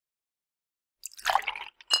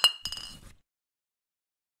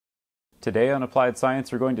Today on Applied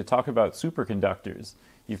Science, we're going to talk about superconductors.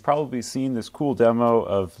 You've probably seen this cool demo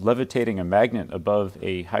of levitating a magnet above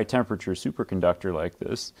a high-temperature superconductor like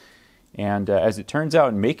this. And as it turns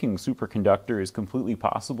out, making superconductor is completely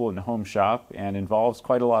possible in a home shop and involves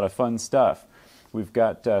quite a lot of fun stuff. We've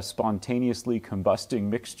got spontaneously combusting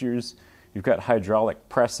mixtures, we've got hydraulic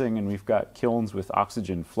pressing, and we've got kilns with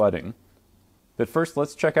oxygen flooding. But first,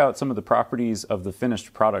 let's check out some of the properties of the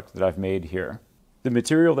finished product that I've made here. The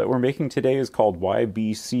material that we're making today is called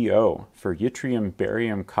YBCO, for yttrium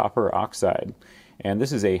barium copper oxide. And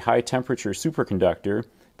this is a high-temperature superconductor,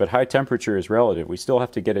 but high temperature is relative. We still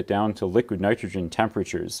have to get it down to liquid nitrogen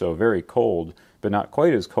temperatures, so very cold, but not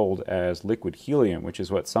quite as cold as liquid helium, which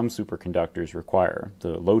is what some superconductors require,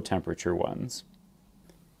 the low-temperature ones.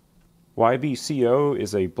 YBCO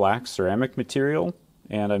is a black ceramic material,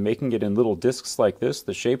 and I'm making it in little discs like this.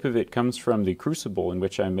 The shape of it comes from the crucible in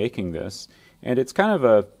which I'm making this. And it's kind of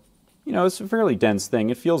a, it's a fairly dense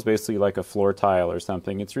thing. It feels basically like a floor tile or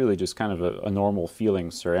something. It's really just kind of a normal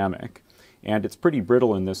feeling ceramic. And it's pretty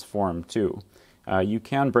brittle in this form too. You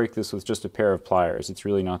can break this with just a pair of pliers. It's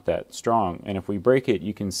really not that strong. And if we break it,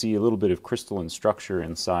 you can see a little bit of crystalline structure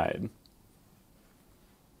inside.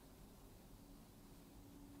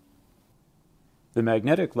 The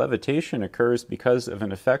magnetic levitation occurs because of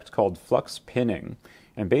an effect called flux pinning.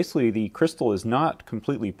 And basically the crystal is not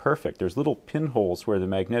completely perfect. There's little pinholes where the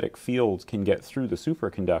magnetic field can get through the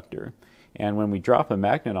superconductor. And when we drop a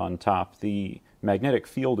magnet on top, the magnetic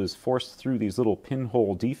field is forced through these little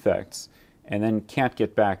pinhole defects and then can't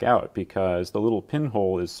get back out because the little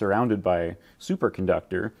pinhole is surrounded by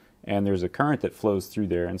superconductor and there's a current that flows through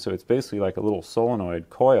there. And so it's basically like a little solenoid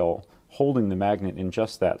coil holding the magnet in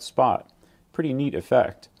just that spot. Pretty neat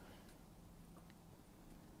effect.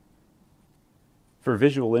 For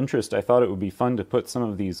visual interest, I thought it would be fun to put some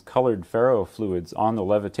of these colored ferrofluids on the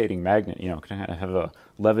levitating magnet, kind of have a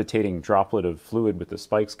levitating droplet of fluid with the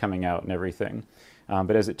spikes coming out and everything.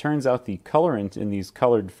 But as it turns out, the colorant in these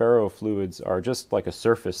colored ferrofluids are just like a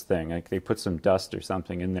surface thing, like they put some dust or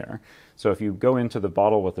something in there. So if you go into the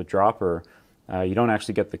bottle with a dropper, you don't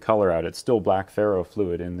actually get the color out. It's still black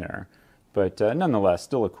ferrofluid in there. But nonetheless,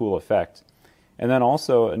 still a cool effect. And then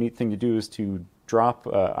also a neat thing to do is to drop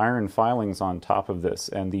iron filings on top of this,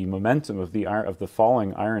 and the momentum of the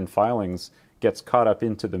falling iron filings gets caught up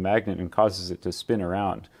into the magnet and causes it to spin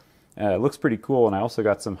around. It looks pretty cool, and I also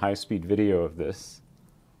got some high-speed video of this.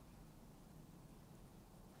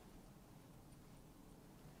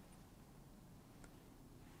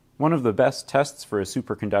 One of the best tests for a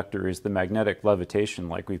superconductor is the magnetic levitation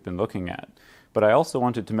like we've been looking at. But I also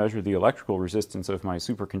wanted to measure the electrical resistance of my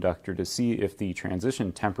superconductor to see if the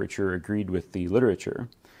transition temperature agreed with the literature.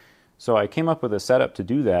 So I came up with a setup to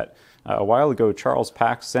do that. A while ago, Charles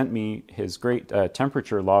Pax sent me his great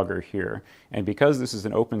temperature logger here. And because this is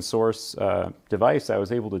an open source device, I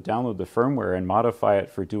was able to download the firmware and modify it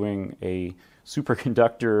for doing a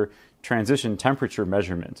superconductor transition temperature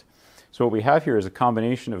measurement. So what we have here is a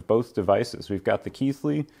combination of both devices. We've got the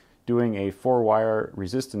Keithley doing a 4-wire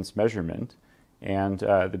resistance measurement. And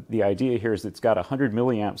the idea here is it's got 100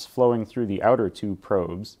 milliamps flowing through the outer two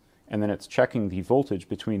probes, and then it's checking the voltage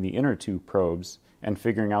between the inner two probes and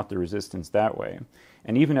figuring out the resistance that way.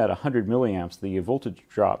 And even at 100 milliamps, the voltage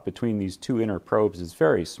drop between these two inner probes is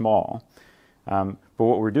very small. But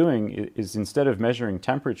what we're doing is instead of measuring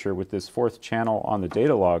temperature with this fourth channel on the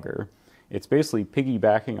data logger, it's basically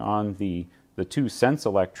piggybacking on the two sense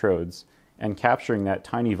electrodes and capturing that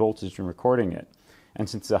tiny voltage and recording it. And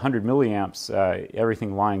since it's 100 milliamps,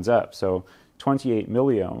 everything lines up. So 28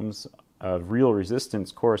 milliohms of real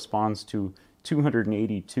resistance corresponds to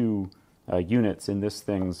 282 units in this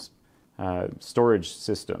thing's storage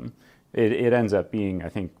system. It ends up being, I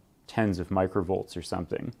think, tens of microvolts or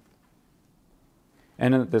something.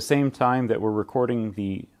 And at the same time that we're recording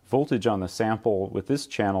the voltage on the sample with this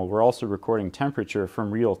channel, we're also recording temperature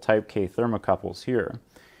from real type K thermocouples here.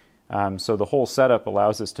 So the whole setup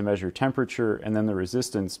allows us to measure temperature and then the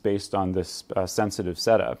resistance based on this sensitive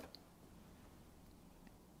setup.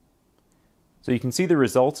 So you can see the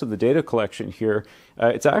results of the data collection here.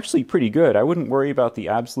 It's actually pretty good. I wouldn't worry about the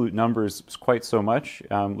absolute numbers quite so much.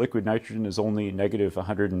 Liquid nitrogen is only negative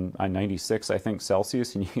 196, I think,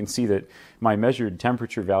 Celsius, and you can see that my measured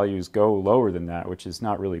temperature values go lower than that, which is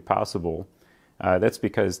not really possible. That's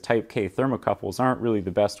because type K thermocouples aren't really the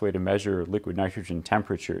best way to measure liquid nitrogen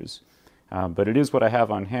temperatures. But it is what I have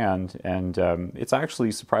on hand, and it's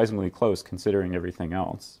actually surprisingly close considering everything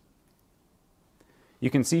else. You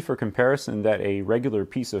can see for comparison that a regular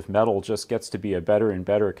piece of metal just gets to be a better and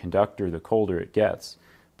better conductor the colder it gets.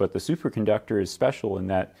 But the superconductor is special in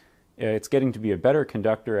that it's getting to be a better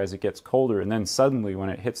conductor as it gets colder, and then suddenly when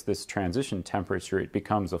it hits this transition temperature, it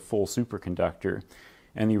becomes a full superconductor.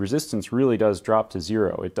 And the resistance really does drop to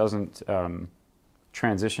zero. It doesn't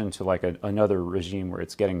transition to like another regime where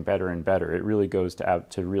it's getting better and better. It really goes to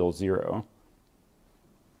real zero.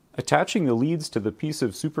 Attaching the leads to the piece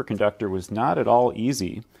of superconductor was not at all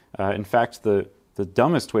easy. In fact, the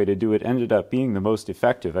dumbest way to do it ended up being the most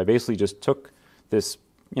effective. I basically just took this,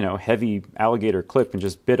 heavy alligator clip and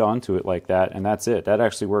just bit onto it like that, and that's it. That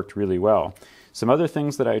actually worked really well. Some other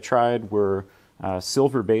things that I tried were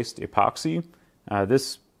silver-based epoxy.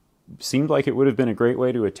 This seemed like it would have been a great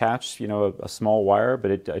way to attach, a small wire,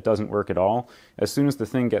 but it doesn't work at all. As soon as the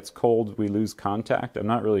thing gets cold, we lose contact. I'm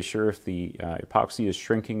not really sure if the epoxy is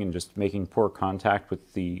shrinking and just making poor contact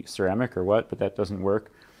with the ceramic or what, but that doesn't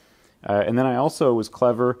work. And then I also was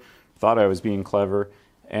clever, thought I was being clever,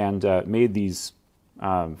 and made these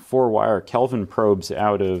 4-wire Kelvin probes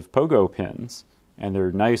out of pogo pins. And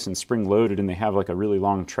they're nice and spring-loaded, and they have like a really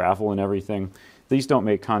long travel and everything. These don't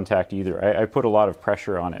make contact either. I put a lot of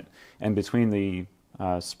pressure on it, and between the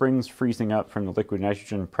springs freezing up from the liquid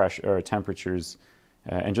nitrogen pressure temperatures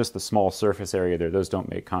and just the small surface area there, those don't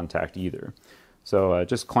make contact either. So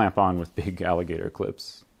just clamp on with big alligator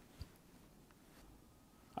clips.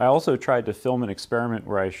 I also tried to film an experiment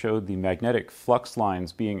where I showed the magnetic flux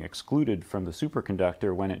lines being excluded from the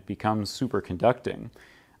superconductor when it becomes superconducting.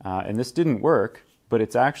 And this didn't work, but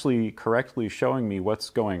it's actually correctly showing me what's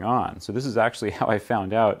going on. So this is actually how I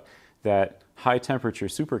found out that high temperature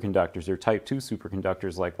superconductors, or type 2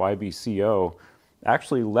 superconductors like YBCO,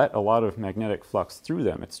 actually let a lot of magnetic flux through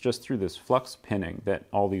them. It's just through this flux pinning that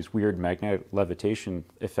all these weird magnetic levitation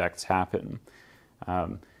effects happen.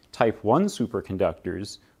 Type 1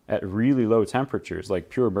 superconductors at really low temperatures, like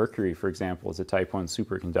pure mercury, for example, is a type 1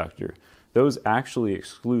 superconductor. Those actually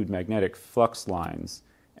exclude magnetic flux lines.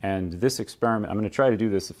 And this experiment, I'm going to try to do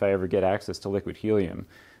this if I ever get access to liquid helium.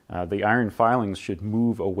 The iron filings should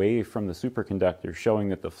move away from the superconductor, showing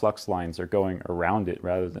that the flux lines are going around it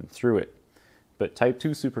rather than through it. But type 2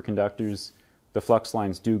 superconductors, the flux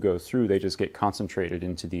lines do go through, they just get concentrated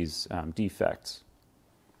into these defects.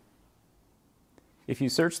 If you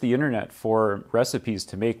search the internet for recipes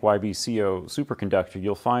to make YBCO superconductor,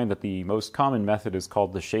 you'll find that the most common method is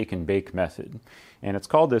called the shake and bake method. And it's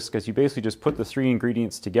called this because you basically just put the 3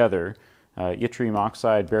 ingredients together, yttrium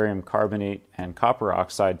oxide, barium carbonate, and copper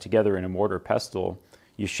oxide together in a mortar pestle.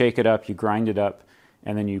 You shake it up, you grind it up,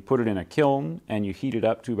 and then you put it in a kiln and you heat it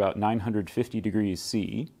up to about 950 degrees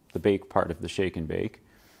C, the bake part of the shake and bake.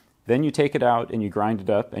 Then you take it out and you grind it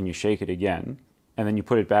up and you shake it again, and then you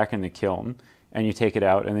put it back in the kiln, and you take it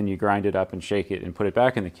out and then you grind it up and shake it and put it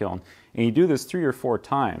back in the kiln. And you do this 3 or 4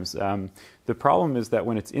 times. The problem is that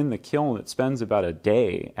when it's in the kiln, it spends about a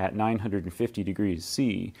day at 950 degrees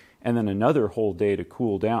C and then another whole day to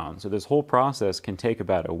cool down. So this whole process can take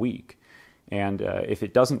about a week. And if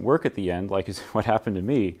it doesn't work at the end, like is what happened to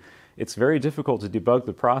me, it's very difficult to debug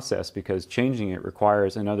the process because changing it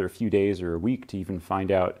requires another few days or a week to even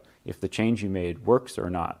find out if the change you made works or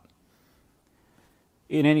not.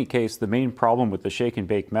 In any case, the main problem with the shake and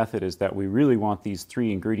bake method is that we really want these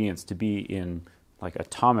 3 ingredients to be in like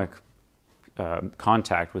atomic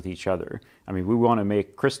contact with each other. I mean, we want to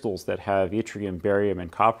make crystals that have yttrium, barium,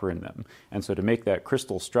 and copper in them. And so to make that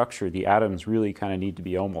crystal structure, the atoms really kind of need to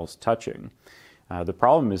be almost touching. The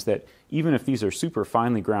problem is that even if these are super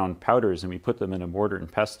finely ground powders and we put them in a mortar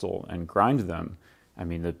and pestle and grind them, I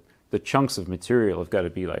mean, the chunks of material have got to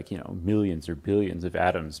be like, millions or billions of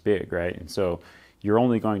atoms big, right? And so you're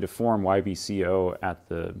only going to form YBCO at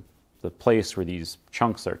the place where these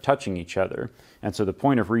chunks are touching each other. And so the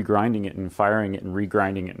point of regrinding it and firing it and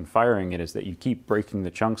regrinding it and firing it is that you keep breaking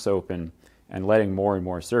the chunks open and letting more and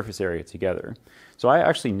more surface area together. So I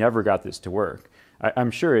actually never got this to work.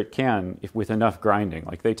 I'm sure it can if with enough grinding.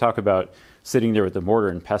 Like they talk about sitting there with the mortar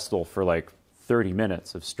and pestle for like 30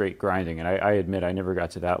 minutes of straight grinding, and I admit I never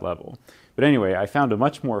got to that level. But anyway, I found a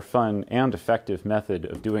much more fun and effective method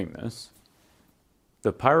of doing this.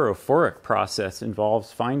 The pyrophoric process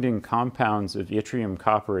involves finding compounds of yttrium,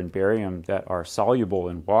 copper, and barium that are soluble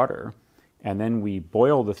in water, and then we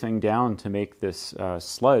boil the thing down to make this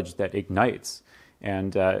sludge that ignites.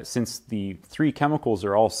 And since the 3 chemicals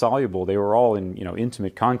are all soluble, they were all in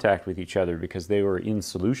intimate contact with each other because they were in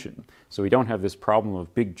solution. So we don't have this problem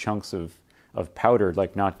of big chunks of powder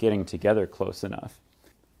like not getting together close enough.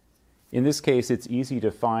 In this case, it's easy to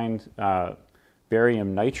find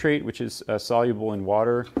barium nitrate, which is soluble in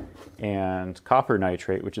water, and copper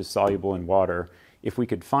nitrate, which is soluble in water. If we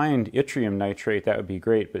could find yttrium nitrate, that would be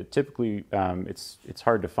great, but typically it's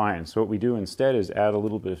hard to find. So what we do instead is add a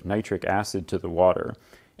little bit of nitric acid to the water,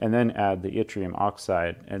 and then add the yttrium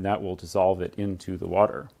oxide, and that will dissolve it into the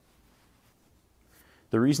water.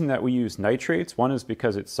 The reason that we use nitrates, one is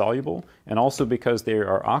because it's soluble, and also because they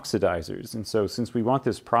are oxidizers. And so since we want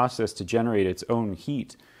this process to generate its own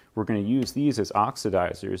heat, we're going to use these as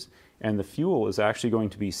oxidizers, and the fuel is actually going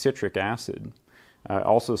to be citric acid,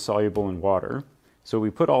 also soluble in water. So we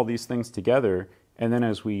put all these things together, and then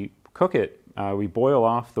as we cook it, we boil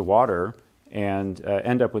off the water and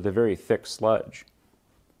end up with a very thick sludge.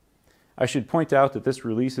 I should point out that this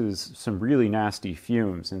releases some really nasty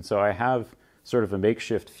fumes, and so I have sort of a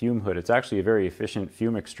makeshift fume hood. It's actually a very efficient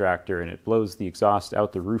fume extractor, and it blows the exhaust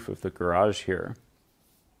out the roof of the garage here.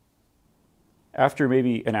 After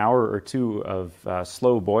maybe an hour or two of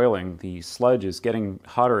slow boiling, the sludge is getting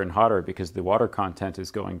hotter and hotter because the water content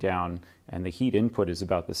is going down and the heat input is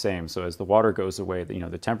about the same. So as the water goes away,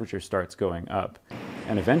 the temperature starts going up.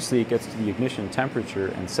 And eventually it gets to the ignition temperature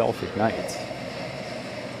and self-ignites.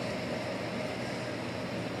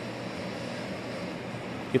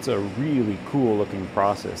 It's a really cool looking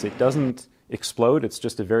process. It doesn't explode, it's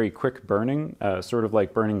just a very quick burning, sort of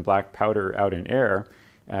like burning black powder out in air.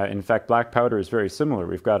 In fact, black powder is very similar.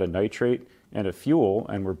 We've got a nitrate and a fuel,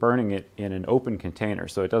 and we're burning it in an open container,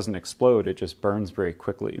 so it doesn't explode, it just burns very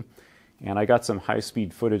quickly. And I got some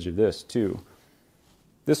high-speed footage of this too.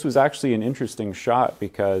 This was actually an interesting shot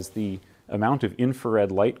because the amount of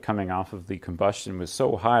infrared light coming off of the combustion was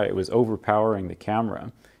so high it was overpowering the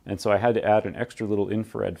camera. And so I had to add an extra little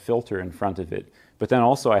infrared filter in front of it. But then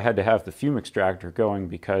also I had to have the fume extractor going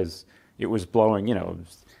because it was blowing,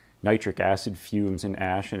 nitric acid fumes and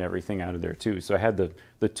ash and everything out of there too. So I had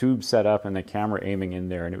the tube set up and the camera aiming in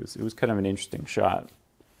there, and it was kind of an interesting shot.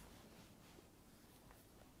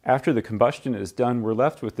 After the combustion is done, we're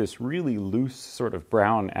left with this really loose sort of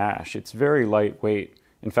brown ash. It's very lightweight.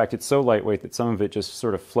 In fact, it's so lightweight that some of it just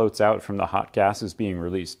sort of floats out from the hot gases being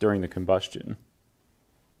released during the combustion.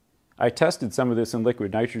 I tested some of this in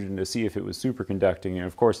liquid nitrogen to see if it was superconducting, and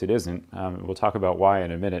of course it isn't. We'll talk about why in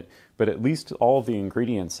a minute, but at least all the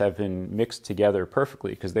ingredients have been mixed together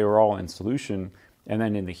perfectly because they were all in solution, and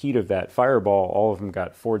then in the heat of that fireball, all of them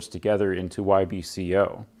got forged together into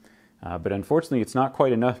YBCO. But unfortunately, it's not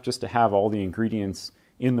quite enough just to have all the ingredients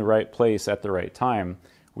in the right place at the right time.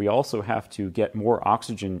 We also have to get more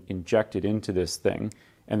oxygen injected into this thing,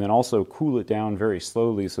 and then also cool it down very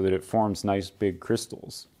slowly so that it forms nice big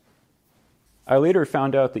crystals. I later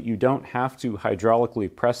found out that you don't have to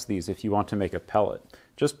hydraulically press these if you want to make a pellet.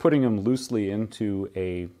 Just putting them loosely into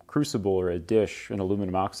a crucible or a dish, an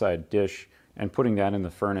aluminum oxide dish, and putting that in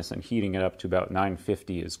the furnace and heating it up to about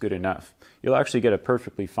 950 is good enough. You'll actually get a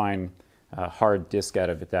perfectly fine hard disc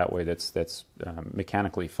out of it that way that's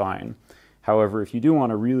mechanically fine. However, if you do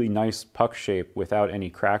want a really nice puck shape without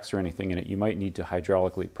any cracks or anything in it, you might need to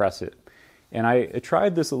hydraulically press it. And I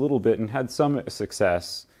tried this a little bit and had some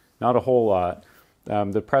success. Not a whole lot.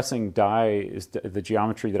 The pressing die, the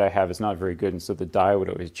geometry that I have is not very good, and so the die would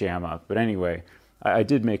always jam up. But anyway, I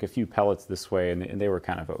did make a few pellets this way, and they were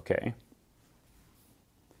kind of okay.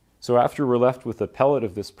 So after we're left with a pellet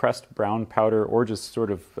of this pressed brown powder, or just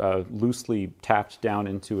sort of loosely tapped down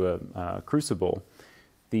into a crucible,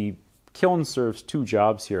 the kiln serves two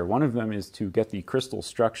jobs here. One of them is to get the crystal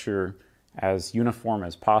structure as uniform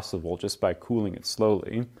as possible just by cooling it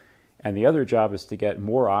slowly. And the other job is to get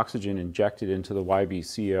more oxygen injected into the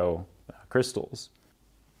YBCO crystals.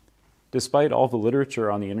 Despite all the literature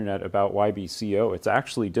on the internet about YBCO, it's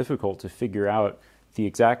actually difficult to figure out the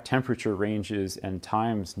exact temperature ranges and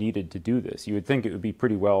times needed to do this. You would think it would be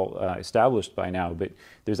pretty well established by now, but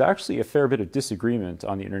there's actually a fair bit of disagreement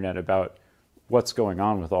on the internet about what's going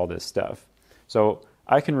on with all this stuff. So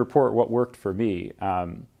I can report what worked for me.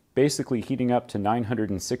 Basically heating up to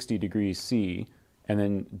 960 degrees C, and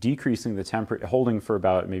then decreasing the temperature, holding for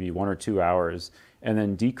about maybe 1 or 2 hours, and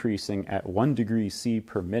then decreasing at 1 degree C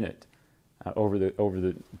per minute over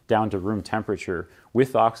the down to room temperature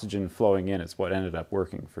with oxygen flowing in is what ended up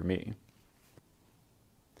working for me.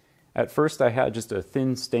 At first I had just a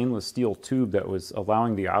thin stainless steel tube that was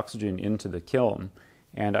allowing the oxygen into the kiln,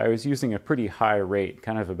 and I was using a pretty high rate,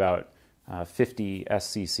 kind of about 50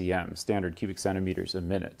 SCCM, standard cubic centimeters a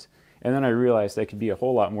minute. And then I realized I could be a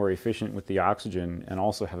whole lot more efficient with the oxygen and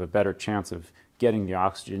also have a better chance of getting the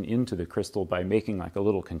oxygen into the crystal by making like a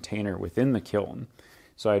little container within the kiln.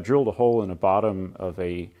 So I drilled a hole in the bottom of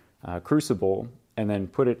a crucible and then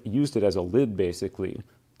used it as a lid basically,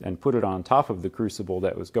 and put it on top of the crucible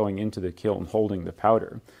that was going into the kiln holding the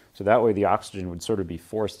powder. So that way the oxygen would sort of be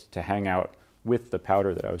forced to hang out with the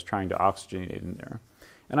powder that I was trying to oxygenate in there.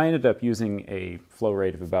 And I ended up using a flow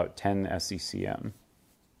rate of about 10 SCCM.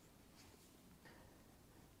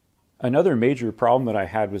 Another major problem that I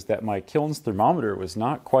had was that my kiln's thermometer was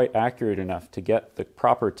not quite accurate enough to get the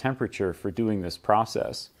proper temperature for doing this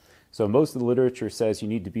process. So most of the literature says you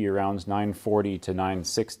need to be around 940 to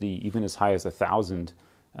 960, even as high as 1,000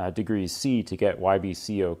 degrees C to get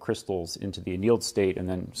YBCO crystals into the annealed state and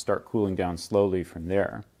then start cooling down slowly from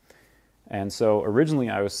there. And so originally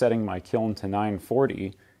I was setting my kiln to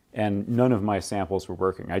 940 and none of my samples were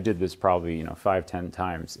working. I did this probably 5-10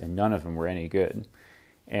 times and none of them were any good.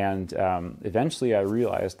 And eventually I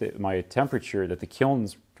realized that my temperature, that the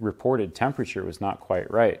kiln's reported temperature was not quite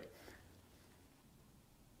right.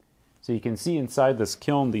 So you can see inside this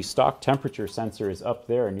kiln, the stock temperature sensor is up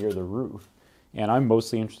there near the roof. And I'm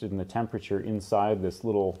mostly interested in the temperature inside this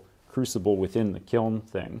little crucible within the kiln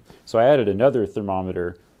thing. So I added another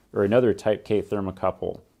thermometer, or another Type K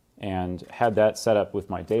thermocouple, and had that set up with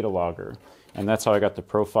my data logger. And that's how I got the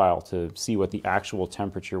profile to see what the actual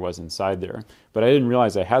temperature was inside there. But I didn't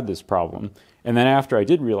realize I had this problem. And then after I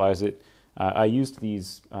did realize it, I used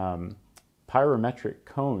these pyrometric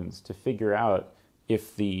cones to figure out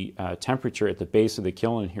if the temperature at the base of the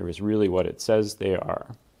kiln here is really what it says they are.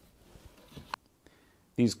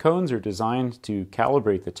 These cones are designed to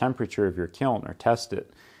calibrate the temperature of your kiln or test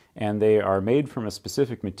it. And they are made from a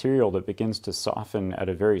specific material that begins to soften at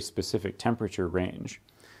a very specific temperature range.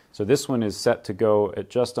 So this one is set to go at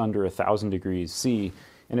just under 1,000 degrees C,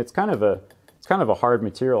 and it's kind of a hard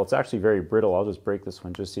material. It's actually very brittle. I'll just break this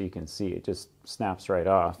one just so you can see. It just snaps right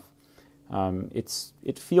off.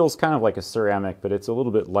 It feels kind of like a ceramic, but it's a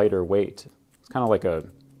little bit lighter weight. It's kind of like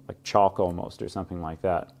chalk almost, or something like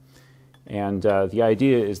that. And the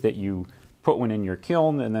idea is that you put one in your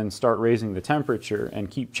kiln and then start raising the temperature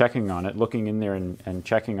and keep checking on it, looking in there and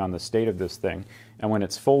checking on the state of this thing. And when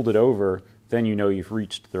it's folded over, then you know you've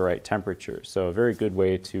reached the right temperature. So a very good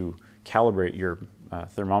way to calibrate your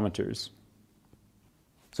thermometers.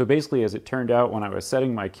 So basically, as it turned out, when I was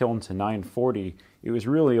setting my kiln to 940, it was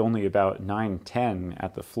really only about 910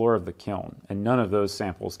 at the floor of the kiln, and none of those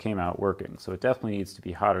samples came out working. So it definitely needs to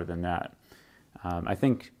be hotter than that. I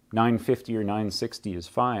think 950 or 960 is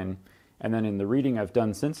fine. And then in the reading I've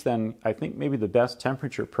done since then, I think maybe the best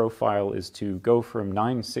temperature profile is to go from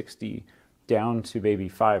 960 down to maybe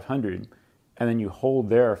 500, and then you hold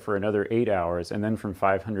there for another 8 hours, and then from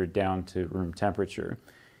 500 down to room temperature.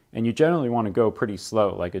 And you generally want to go pretty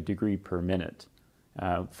slow, like a degree per minute.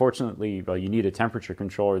 Fortunately, well, you need a temperature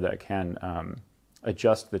controller that can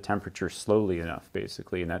adjust the temperature slowly enough,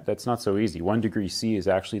 basically, and that's not so easy. 1 degree C is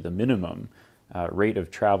actually the minimum rate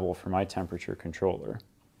of travel for my temperature controller.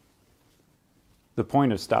 The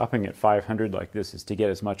point of stopping at 500 like this is to get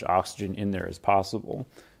as much oxygen in there as possible.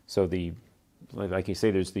 So like you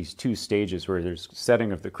say, there's these two stages where there's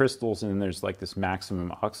setting of the crystals and then there's like this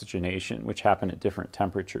maximum oxygenation, which happen at different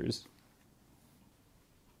temperatures.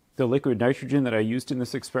 The liquid nitrogen that I used in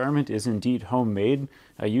this experiment is indeed homemade.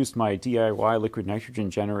 I used my DIY liquid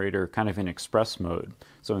nitrogen generator kind of in express mode.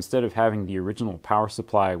 So instead of having the original power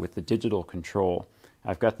supply with the digital control,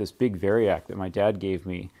 I've got this big variac that my dad gave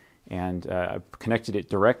me, and I connected it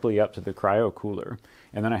directly up to the cryo cooler.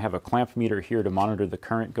 And then I have a clamp meter here to monitor the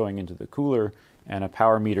current going into the cooler, and a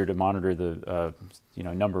power meter to monitor the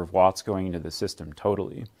number of watts going into the system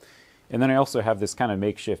totally. And then I also have this kind of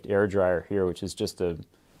makeshift air dryer here, which is just a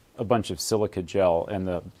bunch of silica gel, and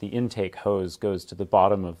the intake hose goes to the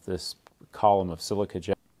bottom of this column of silica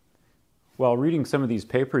gel. While reading some of these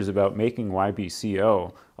papers about making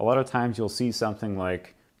YBCO, a lot of times you'll see something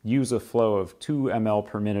like use a flow of 2 ml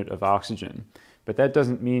per minute of oxygen. But that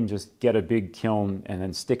doesn't mean just get a big kiln and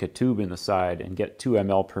then stick a tube in the side and get 2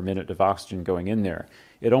 ml per minute of oxygen going in there.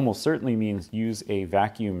 It almost certainly means use a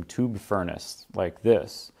vacuum tube furnace like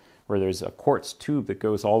this, where there's a quartz tube that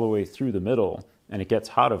goes all the way through the middle, and it gets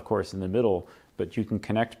hot, of course, in the middle, but you can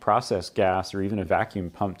connect process gas or even a vacuum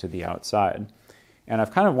pump to the outside. And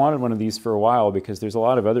I've kind of wanted one of these for a while because there's a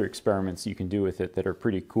lot of other experiments you can do with it that are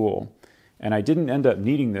pretty cool. And I didn't end up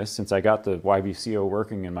needing this since I got the YBCO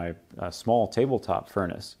working in my small tabletop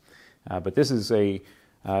furnace. But this is a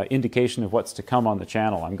indication of what's to come on the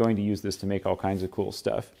channel. I'm going to use this to make all kinds of cool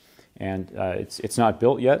stuff. And it's not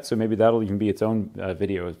built yet, so maybe that'll even be its own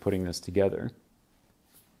video of putting this together.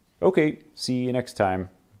 Okay, see you next time.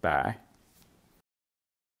 Bye.